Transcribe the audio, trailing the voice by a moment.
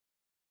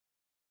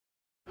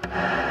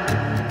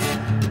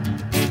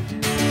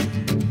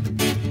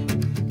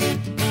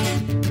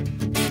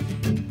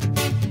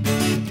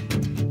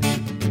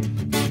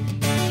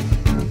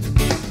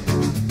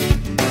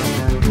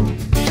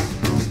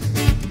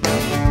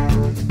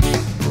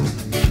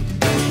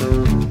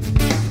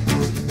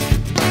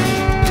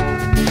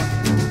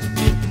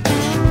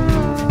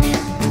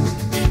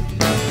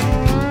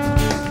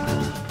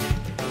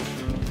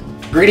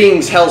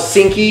Greetings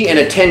Helsinki and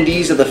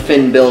attendees of the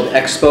Finn Build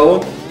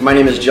Expo. My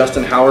name is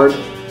Justin Howard,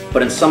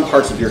 but in some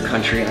parts of your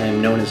country I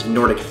am known as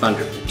Nordic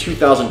Thunder,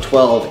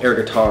 2012 air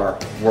guitar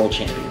world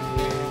champion.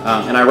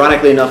 And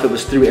ironically enough, it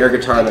was through air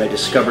guitar that I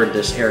discovered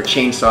this air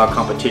chainsaw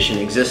competition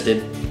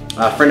existed.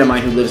 A friend of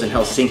mine who lives in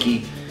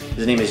Helsinki,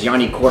 his name is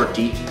Jani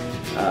Korti,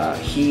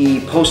 he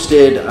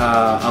posted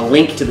a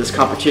link to this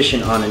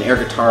competition on an air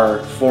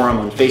guitar forum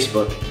on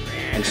Facebook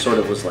and sort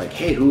of was like,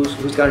 hey,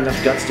 who's got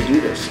enough guts to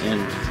do this?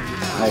 And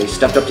I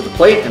stepped up to the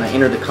plate and I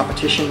entered the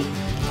competition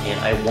and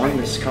I won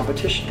this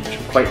competition, which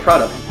I'm quite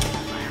proud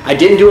of. I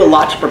didn't do a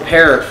lot to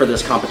prepare for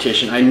this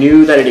competition. I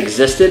knew that it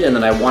existed and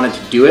that I wanted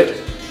to do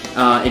it.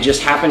 It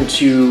just happened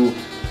to,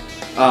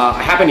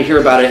 I happened to hear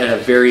about it at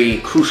a very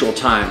crucial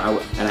time,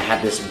 and I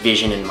had this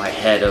vision in my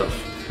head of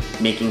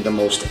making the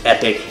most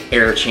epic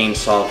air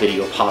chainsaw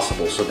video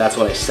possible, so that's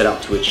what I set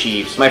out to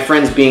achieve. So my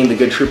friends, being the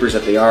good troopers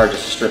that they are,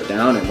 just stripped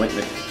down and went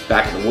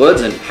back in the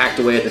woods and hacked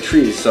away at the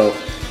trees. So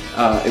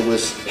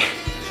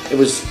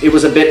it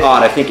was a bit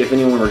odd. I think if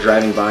anyone were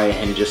driving by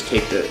and just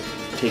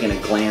taking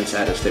a glance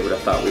at us, they would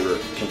have thought we were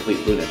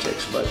complete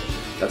lunatics, but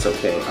that's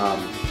okay.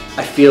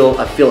 I feel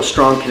a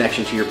strong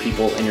connection to your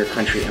people and your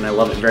country, and I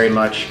love it very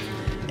much,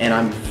 and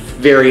I'm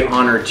very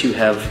honored to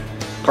have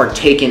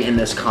partaken in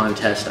this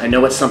contest. I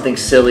know it's something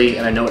silly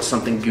and I know it's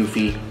something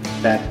goofy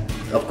that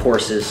of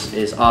course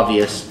is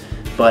obvious,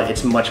 but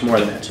it's much more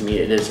than that to me.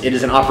 It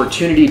is an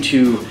opportunity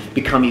to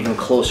become even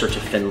closer to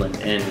Finland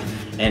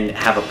and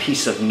have a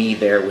piece of me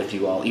there with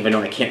you all, even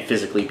though I can't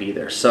physically be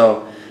there.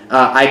 So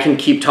I can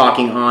keep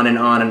talking on and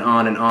on and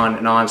on and on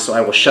and on, so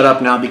I will shut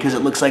up now because it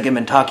looks like I've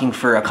been talking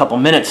for a couple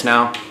minutes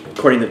now,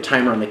 according to the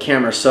timer on the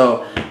camera.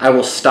 So I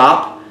will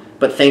stop,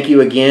 but thank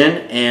you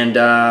again, and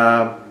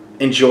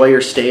enjoy your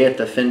stay at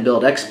the Finn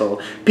Build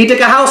Expo.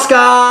 Pitäkää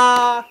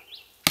hauskaa!